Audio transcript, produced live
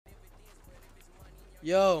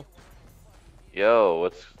Yo. Yo,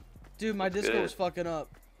 what's Dude, my disco good? was fucking up.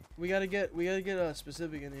 We gotta get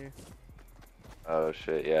specific in here. Oh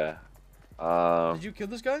shit, yeah. Did you kill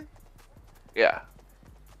this guy? Yeah.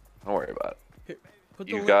 Don't worry about Here, it. put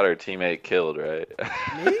the You link. got our teammate killed, right?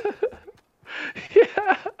 Me?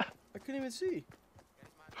 Yeah. I couldn't even see.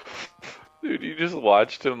 Dude, you just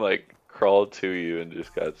watched him like crawl to you and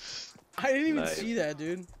just got I didn't even sniped. see that,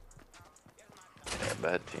 dude. Yeah,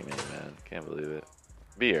 bad teammate, man. Can't believe it.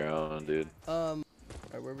 Be your own, dude. Alright,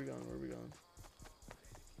 where are we going? Where are we going?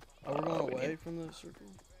 Oh, we're going away from the circle?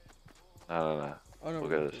 No. Oh, no, We'll we're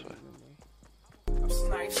go not. this way.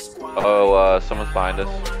 No. Oh, someone's behind us.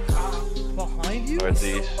 Behind you?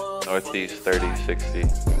 Northeast 30, 60.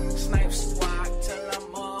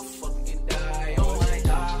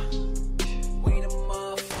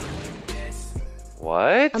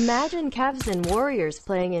 What? Imagine Cavs and Warriors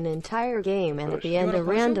playing an entire game and at the end a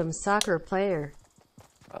random soccer player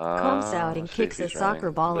comes out and kicks a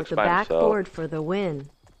soccer ball at the backboard for the win.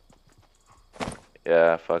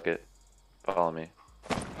 Yeah, fuck it. Follow me.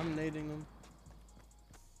 I'm nading them.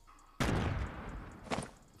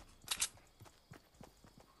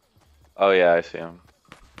 Oh yeah, I see him.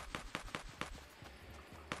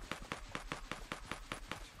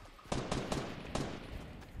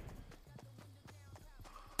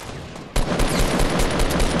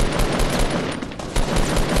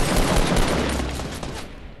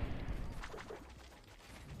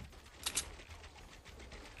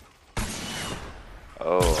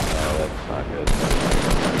 Oh no, that's not good.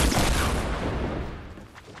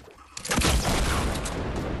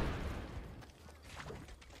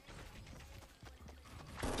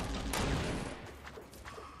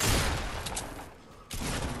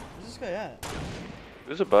 Where's this guy at?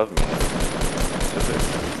 Who's above me?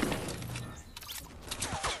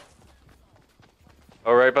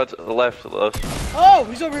 Oh, right about to the left, Oh,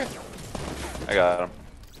 he's over here. I got him.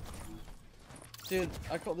 Dude,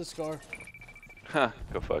 I caught this scar. Huh,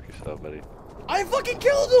 go fuck yourself, buddy. I fucking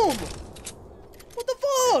killed him! What the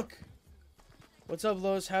fuck? What's up,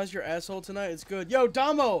 Los? How's your asshole tonight? It's good. Yo,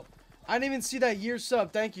 Damo! I didn't even see that year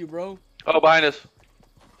sub. Thank you, bro. Oh, behind us.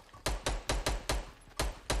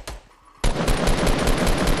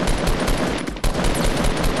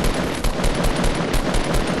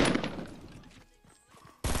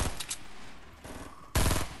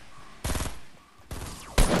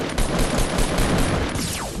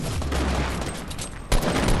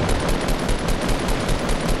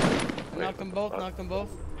 Knock them both.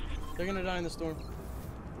 They're gonna die in the storm.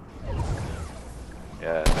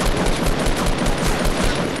 Yeah.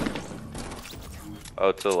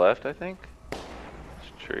 Oh, to the left, I think. It's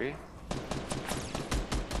a tree.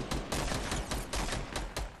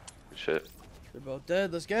 Good shit. They're both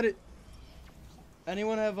dead. Let's get it.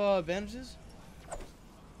 Anyone have bandages?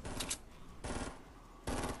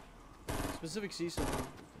 Specific C something.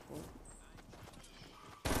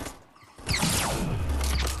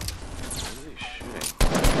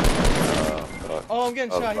 Oh, I'm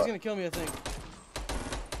getting shot. He's gonna kill me, I think.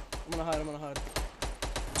 I'm gonna hide.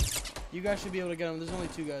 You guys should be able to get him. There's only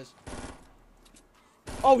 2 guys.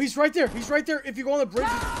 Oh, he's right there. If you go on the bridge,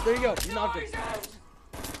 there you go. You knocked him.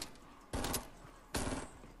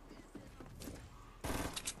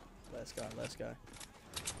 Last guy.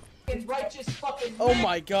 Oh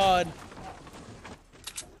my god.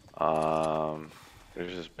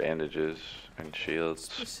 There's just bandages and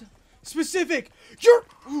shields. Specific! You're...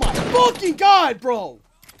 Oh my fucking god, bro!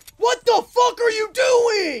 What the fuck are you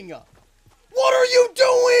doing? What are you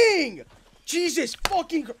doing? Jesus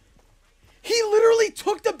fucking... He literally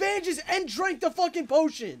took the bandages and drank the fucking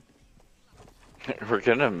potion. We're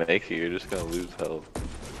gonna make it, you're just gonna lose health.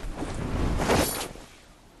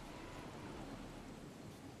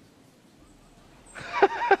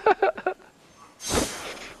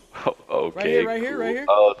 Oh, okay. Right here.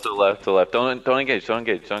 Oh, to the left. Don't engage. Chill.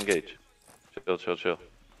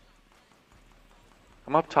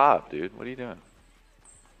 Come up top, dude. What are you doing?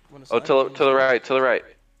 Oh, to the right. Fuck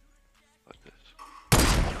this.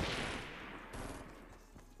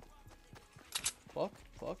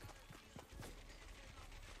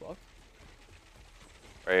 Fuck.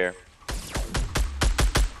 Right here.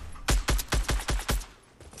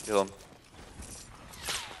 Kill him.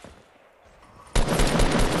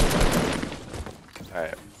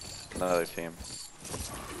 Alright, another team.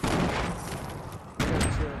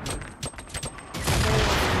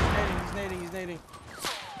 He's nading.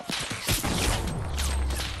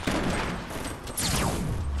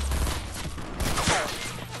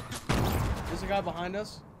 There's a guy behind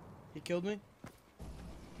us. He killed me.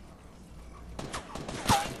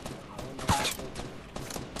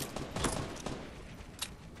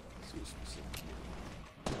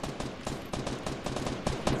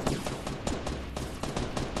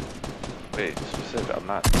 Wait, specific. I'm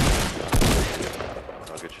not.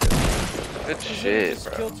 Oh, good shit. Good shit, just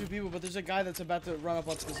bro. killed 2 people, but there's a guy that's about to run up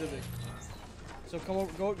on specific. So come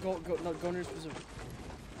over, go, no, go near specific.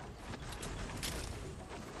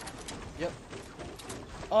 Yep.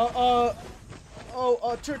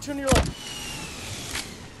 Turn to your left.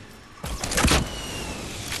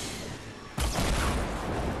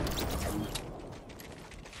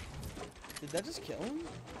 Did that just kill him?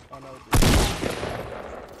 Oh no, it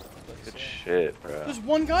didn't. Good shit, bro. There's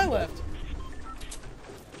 1 guy left.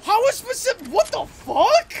 How is specific? What the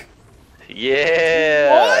fuck?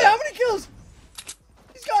 Yeah. What? How many kills?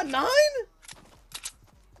 He's got 9?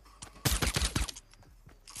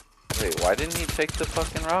 Wait, why didn't he take the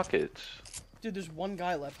fucking rockets? Dude, there's 1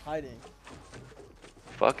 guy left hiding.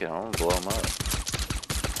 Fuck it, I'm gonna blow him up.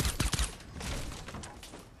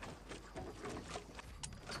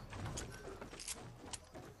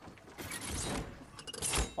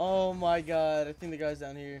 Oh my god, I think the guy's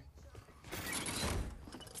down here.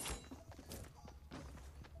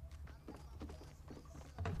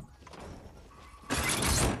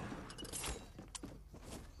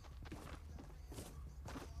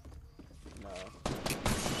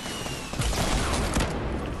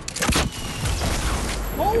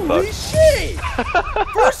 Holy shit!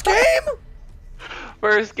 First game?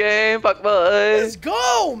 First game, fuck boys. Let's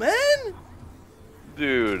go, man!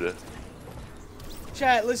 Dude.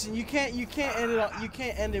 Chat, listen, you can't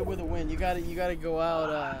end it with a win. You gotta go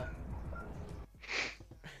out.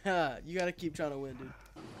 You gotta keep trying to win, dude.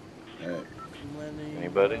 Alright.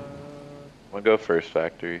 Anybody? Wanna go first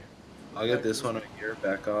factory? I'll get this one right here.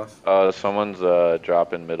 Back off. Someone's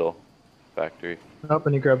dropping middle factory. Up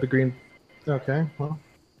and you grab the green. Okay, well.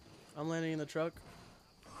 I'm landing in the truck.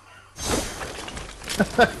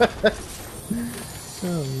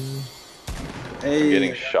 Hey. You're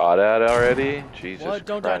getting shot at already? Jesus What?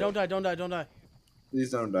 Don't Christ. die, don't die, don't die, don't die. Please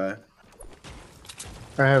don't die.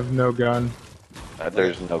 I have no gun.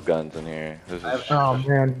 There's no guns in here. This is Oh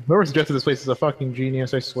man, whoever suggested this place is a fucking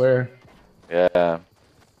genius, I swear. yeah.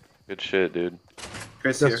 Good shit, dude.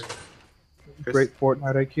 Chris That's here. Chris. great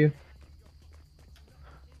Fortnite IQ.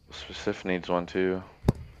 Specific needs one too.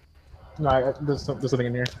 No, there's something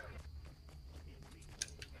in here.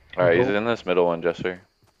 Alright, he's in this middle one, Jester.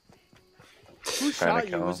 Who Trying to shot you?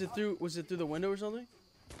 kill Was it through the window or something?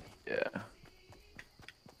 Yeah.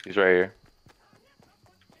 He's right here.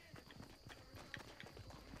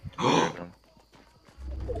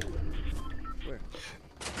 Where?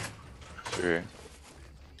 Sure.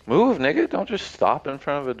 Move, nigga. Don't just stop in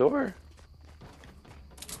front of a door.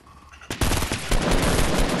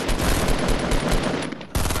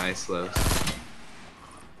 Nice, Los.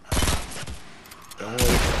 Don't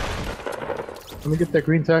wait. Let me get that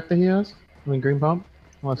green tack that he has. I mean green pump.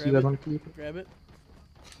 Unless you Grab guys it. want to keep it. Grab it.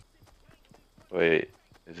 Wait,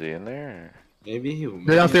 is he in there? Maybe he.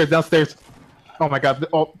 They're downstairs, downstairs. Oh my god,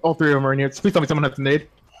 all 3 of them are in here. Please tell me someone has a nade.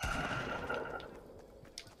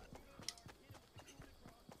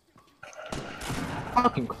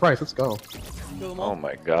 Fucking Christ, let's go. Kill them all. Oh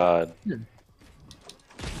my god.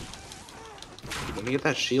 Let me get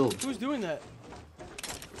that shield. Who's doing that?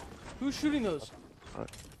 Who's shooting those?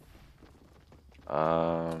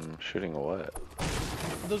 Shooting what?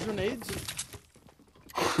 Are those grenades?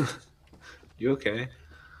 You okay?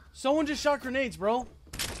 Someone just shot grenades, bro.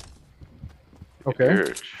 Okay.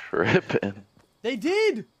 You're tripping. They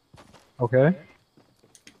did. Okay.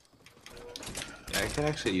 Yeah, I can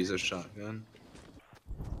actually use a shotgun.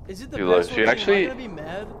 Is it the You best look- you one? actually- Am I gonna be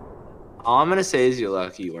mad? All I'm gonna say is you're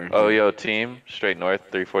lucky you weren't. Oh, yo, team, straight north,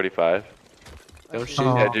 345. Don't Actually, shoot.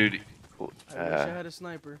 Oh. Yeah, dude. I wish I had a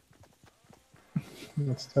sniper.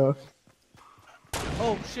 That's tough.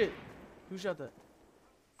 Oh shit! Who shot that?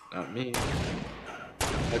 Not me.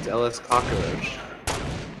 That's LS Cockroach.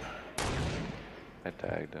 I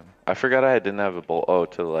tagged him. I forgot I didn't have a bolt. Oh,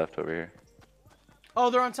 to the left over here. Oh,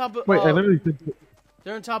 they're on top of. Wait, oh, I literally did.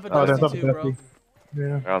 they're on top of Oh, they're Dusty top of too, bro. Dusty.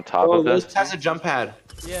 Yeah. They're on top Oh, of Los this. has a jump pad.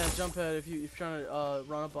 Yeah, jump pad if you're trying to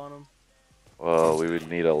run up on them. Well, we would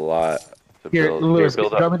need a lot to Here, build. Lewis,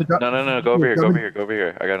 build drop up. me the drop- No, go over here, drop go over me- here, go over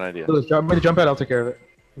here. I got an idea. Lewis, drop me the jump pad, I'll take care of it.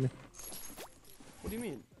 What do you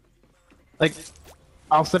mean? Like,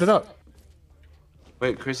 I'll set it up.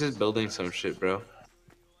 Wait, Chris is building some shit, bro.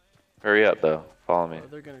 Hurry up, though. Follow me. Oh,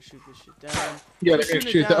 they're gonna shoot this shit down. Yeah, They're they're gonna shooting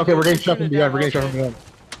it shoot. down, Okay, we're they're getting shot shooting from it beyond. down, We're getting shot okay. from beyond.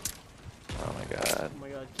 Oh my god. Oh my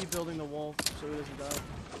god, keep building the wall so he doesn't die.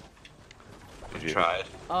 Did you Tried.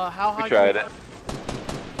 How high? We tried can it.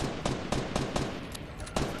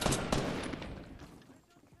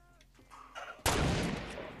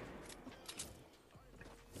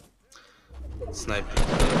 Snipe.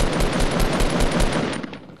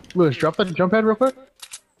 Lewis, drop that jump pad real quick.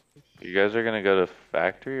 You guys are gonna go to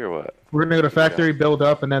factory or what? We're gonna go to factory, build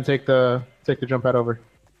up, and then take the jump pad over.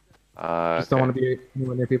 Just don't Okay. want to be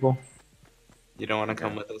anywhere near people. You don't want to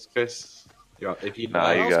come with us, Chris? If you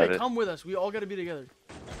Nah, you got it. Come with us. We all gotta be together.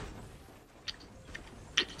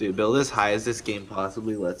 Dude, build as high as this game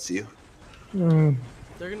possibly lets you. Mm.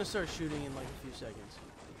 They're gonna start shooting in like a few seconds.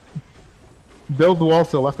 Build the wall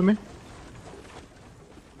to the left of me.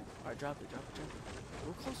 Alright, drop it.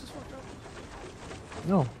 We're close as fuck, drop it.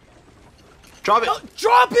 No. Drop it! No,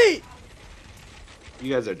 drop it!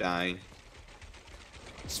 You guys are dying.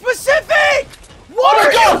 Specific! What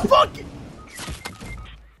are you fucking...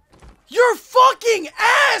 You're fucking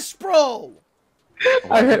ass, bro!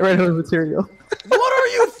 I hit right on the material. What are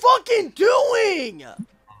you fucking doing?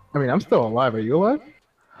 I mean, I'm still alive. Are you alive?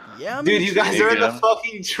 Yeah, I'm Dude, you guys are in the Yeah.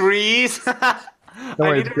 fucking trees! Don't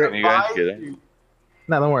worry, need to great. You guys revive get it? you.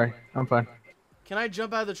 No, don't worry. I'm fine. Can I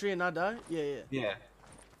jump out of the tree and not die? Yeah. Yeah.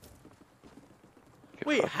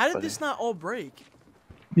 Wait, how did this not all break?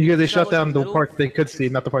 Because they Is that shut like down the the middle? part they could see,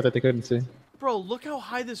 not the part that they couldn't see. Bro, look how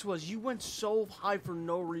high this was. You went so high for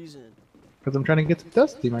no reason. Because I'm trying to get to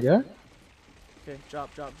Dusty, my guy. Okay, drop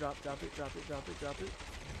it. Drop it.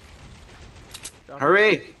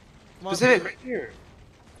 Hurry! Come on, Specific, right here.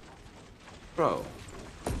 Bro.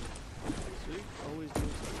 See? Always doing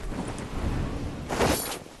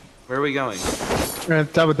Where are we going? We're on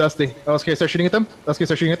top of Dusty. LSK, start shooting at them. LSK,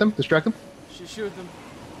 start shooting at them. Distract them. something. Shoot them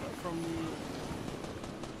from the...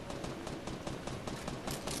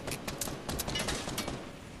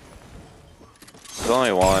 There's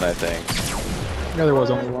only one, I think. Yeah, there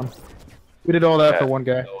was only one. We did all that Yeah. for one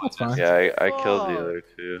guy. That's fine. Yeah, I killed the other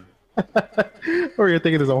two. Or you're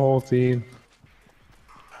thinking there's a whole team.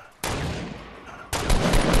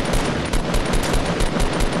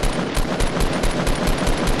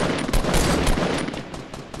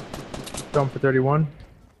 Jump for 31.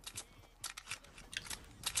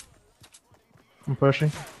 I'm pushing.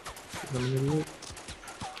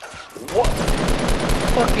 What?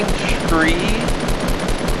 Fucking tree?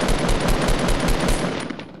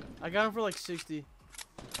 I got him for like 60.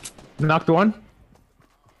 Knocked one.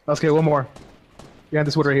 Okay, one more. Behind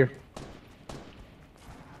this wood right here.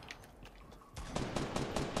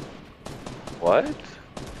 What?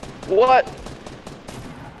 What?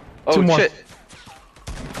 Oh Two more. shit.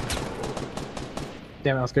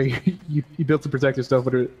 Damn, Oscar, you built to protect yourself,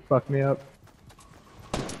 but it fucked me up.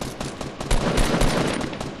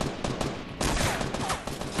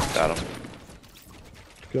 Got him.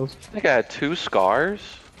 Kills. I think I had 2 scars.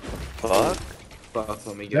 Fuck. Fuck,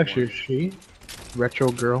 let me get Actually, one. she. Retro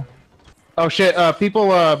girl. Oh shit, people,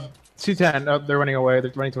 C10, they're running away.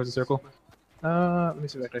 They're running towards the circle. Let me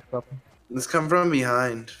see if I can pop them. Let's come from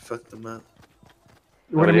behind. Fuck them up.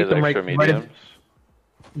 We're gonna Nobody meet them has extra right in, mediums.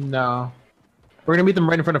 no. We're gonna meet them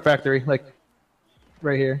right in front of factory, like,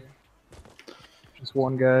 right here. Just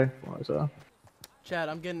one guy. What I saw. Chad,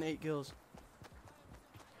 I'm getting 8 kills.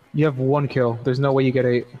 You have 1 kill. There's no way you get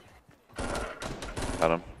 8.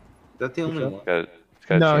 Got him. Is that the only one? Got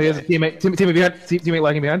No, he has a teammate. teammate behind. Teammate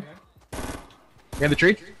lagging behind. Behind the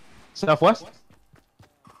tree. Southwest.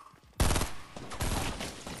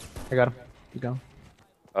 I got him. Keep going.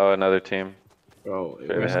 Oh, another team. Bro, it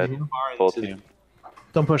Straight was ahead. too far Full into- team.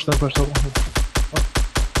 Don't push. Don't push. Don't push.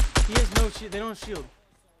 He has no shield. They don't have shield.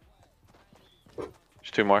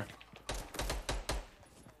 There's 2 more.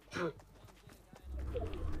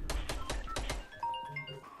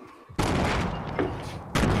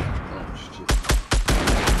 Oh, shit.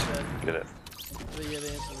 Get it. Yeah, they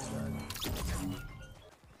instantly died.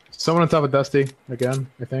 Someone on top of Dusty again.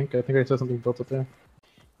 I think I saw something built up there.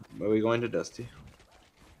 Are we going to Dusty?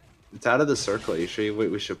 It's out of the circle. Are you sure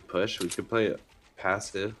we should push? We could play it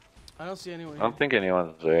passive. I don't see anyone I here. don't think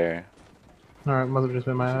anyone's there. All right, must have just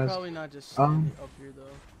been my Should eyes. probably not just stand up here though.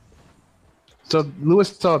 So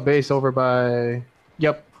Lewis saw a base over by.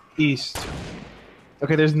 Yep, east.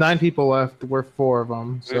 Okay, there's 9 people left. We're 4 of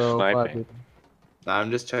them. Who's So 5 sniping? people. Nah,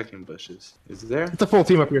 I'm just checking bushes. Is there? It's a full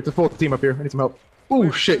team up here. It's a full team up here. I need some help. Oh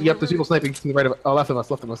Where? shit! Where? Yep, there's people sniping to the right of us. Oh, left of us.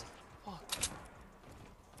 Left of us.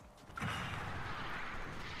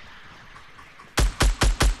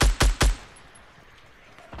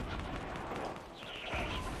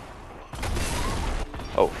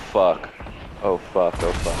 Oh fuck. Oh fuck.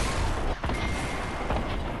 Oh fuck.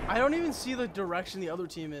 I don't even see the direction the other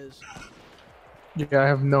team is. Yeah, I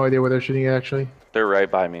have no idea where they're shooting at, actually. They're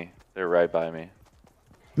right by me. They're right by me.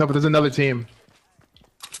 No, but there's another team.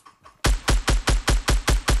 Guy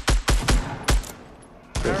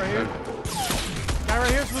right here. Guy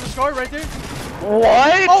right here with a scar right there.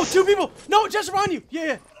 What? Oh, 2 people. No, just around you.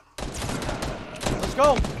 Yeah. Let's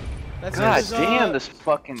go. That's God it. damn, this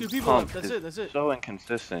fucking two people pump left. is That's it. so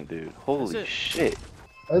inconsistent, dude. Holy shit.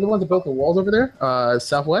 Are they the ones that built the walls over there?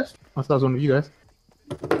 Southwest? I thought that was one of you guys.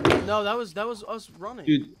 No, that was us running.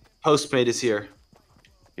 Dude, Postmate is here.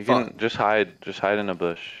 You can just hide in a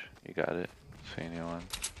bush. You got it. See anyone?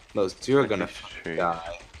 Los, you're gonna Trees.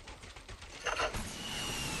 die.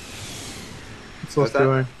 What's Los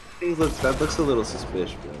doing? That looks a little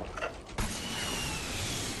suspicious, bro.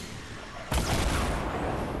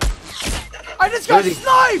 I just got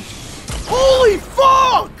sniped! Holy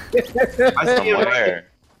fuck! I see you where?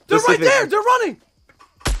 They're right there! They're running!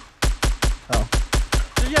 Oh.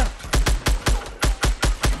 Yeah.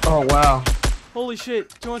 Oh, wow. Holy shit.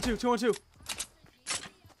 2 on 2, 2 on 2.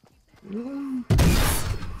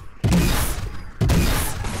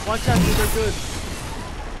 Watch out, dude, they're good.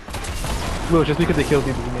 Will, just because they kill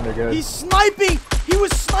people doesn't mean they're good. He's sniping! He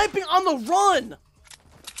was sniping on the run!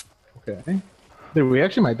 Okay. Dude, we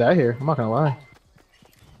actually might die here. I'm not gonna lie.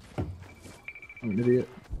 I'm an idiot.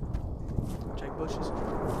 Check bushes.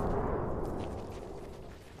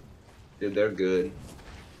 Dude, they're good.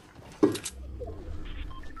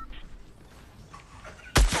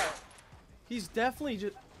 He's definitely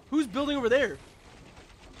just... Who's building over there?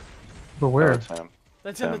 But where? That's him.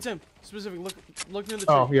 That's him, that's him. Specific, look near the tree.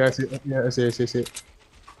 Oh, yeah, I see it. Yeah, I see it.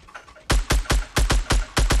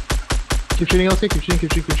 Keep shooting, LSK. Keep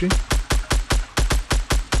shooting.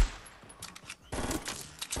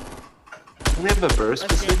 Do we have a burst?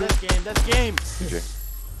 That's game. GG.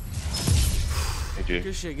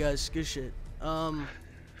 Good shit, guys. Good shit. Let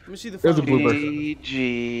me see the There's a final. blue burst.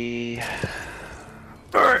 GG.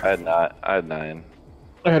 I had 9.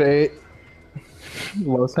 I had 8.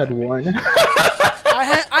 Los had 1.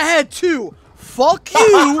 I had 2. Fuck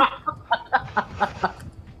you!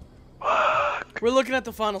 We're looking at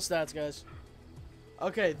the final stats, guys.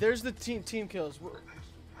 Okay, there's the team kills.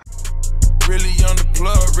 Really on the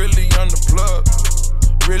plug, really on the plug.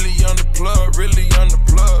 Really on the plug,